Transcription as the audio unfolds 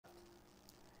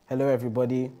Hello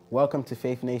everybody, welcome to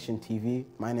Faith Nation TV.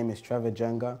 My name is Trevor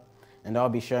Jenga and I'll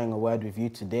be sharing a word with you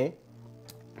today.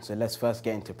 So let's first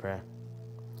get into prayer.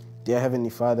 Dear Heavenly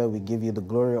Father, we give you the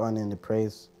glory, honor and the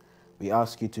praise. We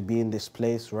ask you to be in this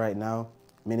place right now,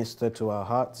 minister to our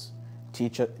hearts,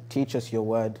 teach us your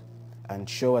word and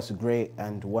show us great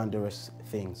and wondrous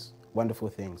things, wonderful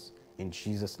things. In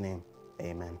Jesus' name,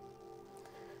 amen.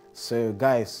 So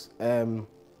guys,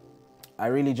 I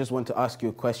really just want to ask you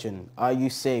a question. Are you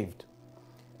saved?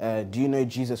 Do you know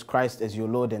Jesus Christ as your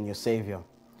Lord and your Savior?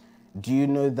 Do you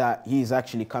know that He is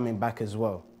actually coming back as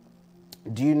well?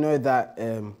 Do you know that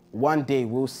one day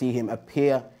we'll see Him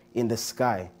appear in the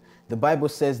sky? The Bible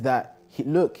says that,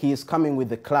 look, He is coming with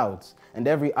the clouds, and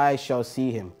every eye shall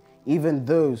see Him, even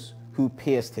those who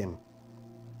pierced Him.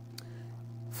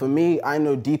 For me, I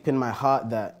know deep in my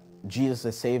heart that Jesus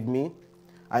has saved me.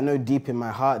 I know deep in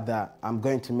my heart that I'm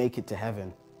going to make it to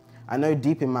heaven. I know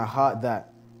deep in my heart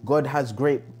that God has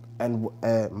great and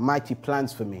mighty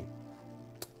plans for me.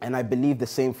 And I believe the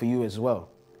same for you as well.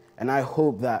 And I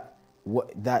hope that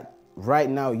right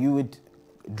now you would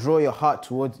draw your heart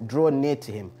draw near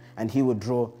to Him, and He would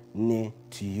draw near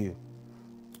to you.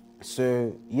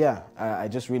 So yeah, I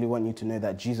just really want you to know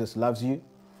that Jesus loves you.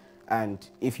 And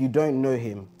if you don't know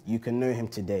Him, you can know Him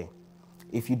today.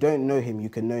 If you don't know Him, you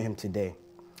can know Him today.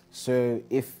 So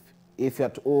if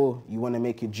at all you want to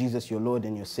make Jesus your Lord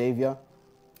and your Savior,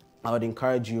 I would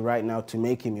encourage you right now to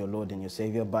make Him your Lord and your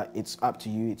Savior, but it's up to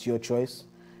you, it's your choice.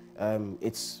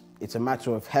 It's a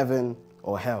matter of heaven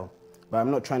or hell. But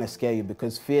I'm not trying to scare you,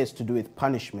 because fear is to do with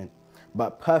punishment,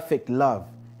 but perfect love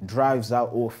drives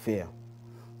out all fear.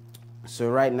 So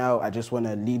right now, I just want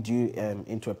to lead you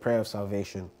into a prayer of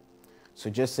salvation. So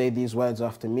just say these words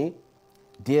after me.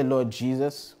 Dear Lord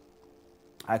Jesus,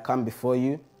 I come before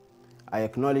you. I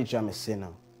acknowledge I'm a sinner.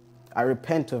 I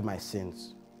repent of my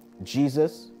sins.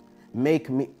 Jesus,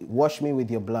 wash me with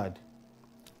your blood.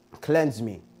 Cleanse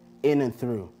me in and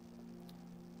through.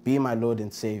 Be my Lord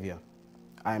and Savior.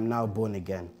 I am now born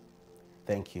again.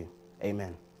 Thank you.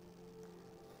 Amen.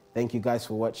 Thank you guys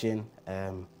for watching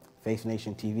Faith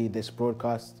Nation TV, this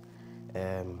broadcast.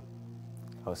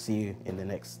 I'll see you in the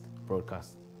next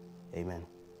broadcast. Amen.